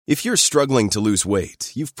If you're struggling to lose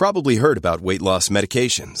weight, you've probably heard about weight loss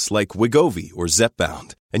medications like Wegovy or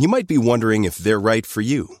Zepbound, and you might be wondering if they're right for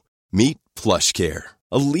you. Meet PlushCare,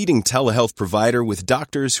 a leading telehealth provider with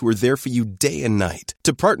doctors who are there for you day and night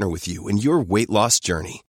to partner with you in your weight loss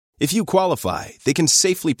journey. If you qualify, they can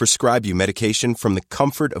safely prescribe you medication from the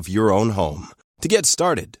comfort of your own home. To get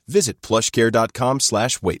started, visit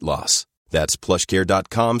plushcare.com/weightloss. That's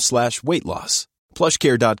plushcare.com/weightloss.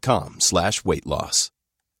 plushcare.com/weightloss.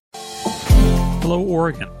 Hello,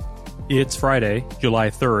 Oregon. It's Friday, July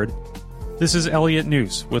 3rd. This is Elliott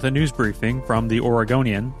News with a news briefing from The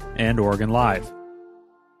Oregonian and Oregon Live.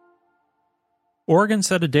 Oregon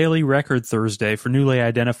set a daily record Thursday for newly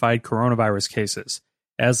identified coronavirus cases,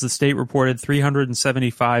 as the state reported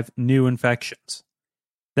 375 new infections.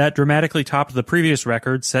 That dramatically topped the previous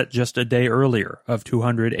record set just a day earlier of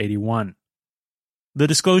 281. The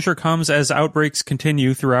disclosure comes as outbreaks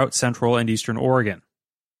continue throughout central and eastern Oregon.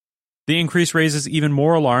 The increase raises even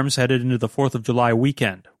more alarms headed into the 4th of July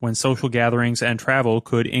weekend, when social gatherings and travel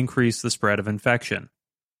could increase the spread of infection.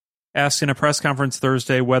 Asked in a press conference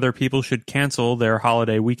Thursday whether people should cancel their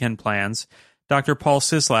holiday weekend plans, Dr. Paul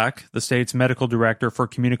Cislak, the state's medical director for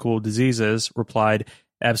communicable diseases, replied,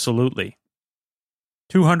 "Absolutely."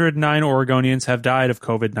 209 Oregonians have died of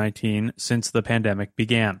COVID-19 since the pandemic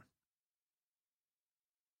began.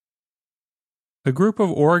 A group of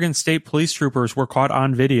Oregon State Police troopers were caught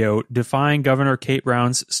on video defying Governor Kate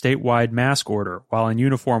Brown's statewide mask order while in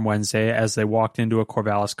uniform Wednesday as they walked into a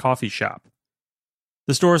Corvallis coffee shop.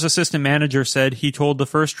 The store's assistant manager said he told the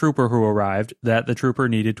first trooper who arrived that the trooper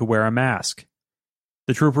needed to wear a mask.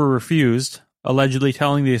 The trooper refused, allegedly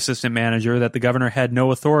telling the assistant manager that the governor had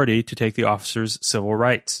no authority to take the officer's civil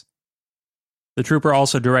rights. The trooper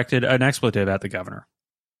also directed an expletive at the governor.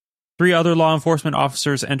 3 other law enforcement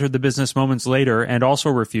officers entered the business moments later and also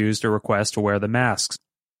refused a request to wear the masks.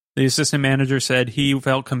 The assistant manager said he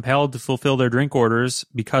felt compelled to fulfill their drink orders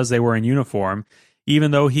because they were in uniform, even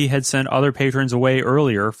though he had sent other patrons away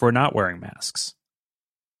earlier for not wearing masks.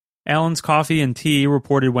 Allen's Coffee and Tea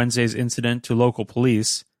reported Wednesday's incident to local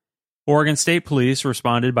police. Oregon State Police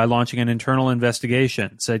responded by launching an internal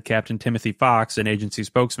investigation, said Captain Timothy Fox, an agency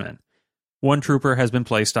spokesman. 1 trooper has been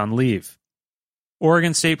placed on leave.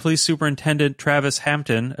 Oregon State Police Superintendent Travis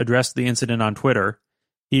Hampton addressed the incident on Twitter.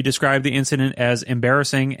 He described the incident as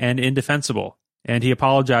embarrassing and indefensible, and he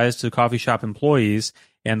apologized to coffee shop employees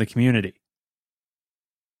and the community.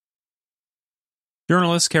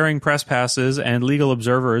 Journalists carrying press passes and legal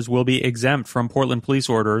observers will be exempt from Portland police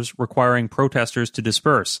orders requiring protesters to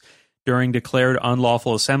disperse during declared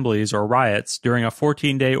unlawful assemblies or riots during a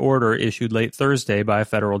 14-day order issued late Thursday by a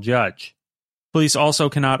federal judge. Police also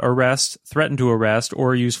cannot arrest, threaten to arrest,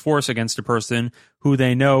 or use force against a person who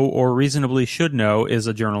they know or reasonably should know is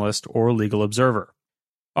a journalist or legal observer.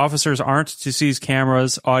 Officers aren't to seize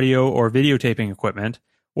cameras, audio, or videotaping equipment,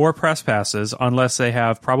 or press passes unless they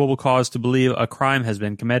have probable cause to believe a crime has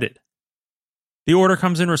been committed. The order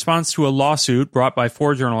comes in response to a lawsuit brought by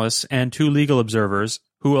 4 journalists and 2 legal observers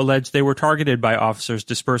who alleged they were targeted by officers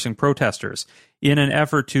dispersing protesters in an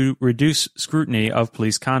effort to reduce scrutiny of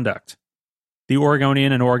police conduct. The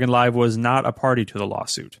Oregonian and Oregon Live was not a party to the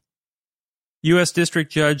lawsuit. U.S. District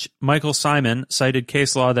Judge Michael Simon cited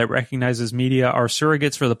case law that recognizes media are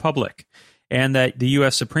surrogates for the public, and that the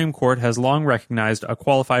U.S. Supreme Court has long recognized a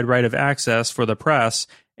qualified right of access for the press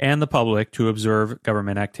and the public to observe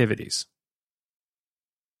government activities.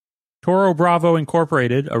 Toro Bravo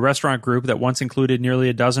Incorporated, a restaurant group that once included nearly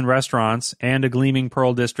a dozen restaurants and a gleaming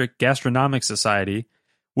Pearl District gastronomic society,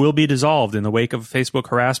 will be dissolved in the wake of Facebook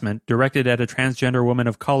harassment directed at a transgender woman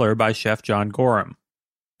of color by Chef John Gorham.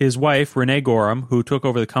 His wife, Renee Gorham, who took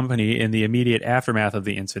over the company in the immediate aftermath of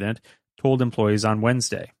the incident, told employees on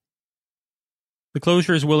Wednesday. The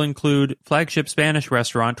closures will include flagship Spanish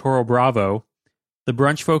restaurant Toro Bravo, the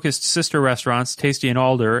brunch-focused sister restaurants Tasty and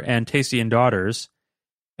Alder and Tasty and Daughters,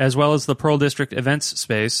 as well as the Pearl District events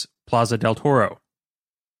space Plaza del Toro.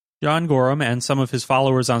 John Gorham and some of his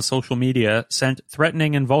followers on social media sent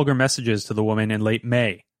threatening and vulgar messages to the woman in late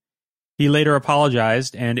May. He later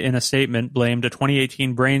apologized and in a statement blamed a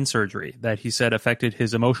 2018 brain surgery that he said affected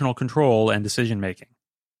his emotional control and decision-making.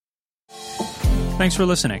 Thanks for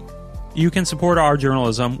listening. You can support our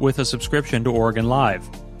journalism with a subscription to Oregon Live.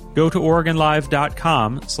 Go to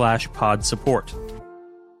OregonLive.com/pod support.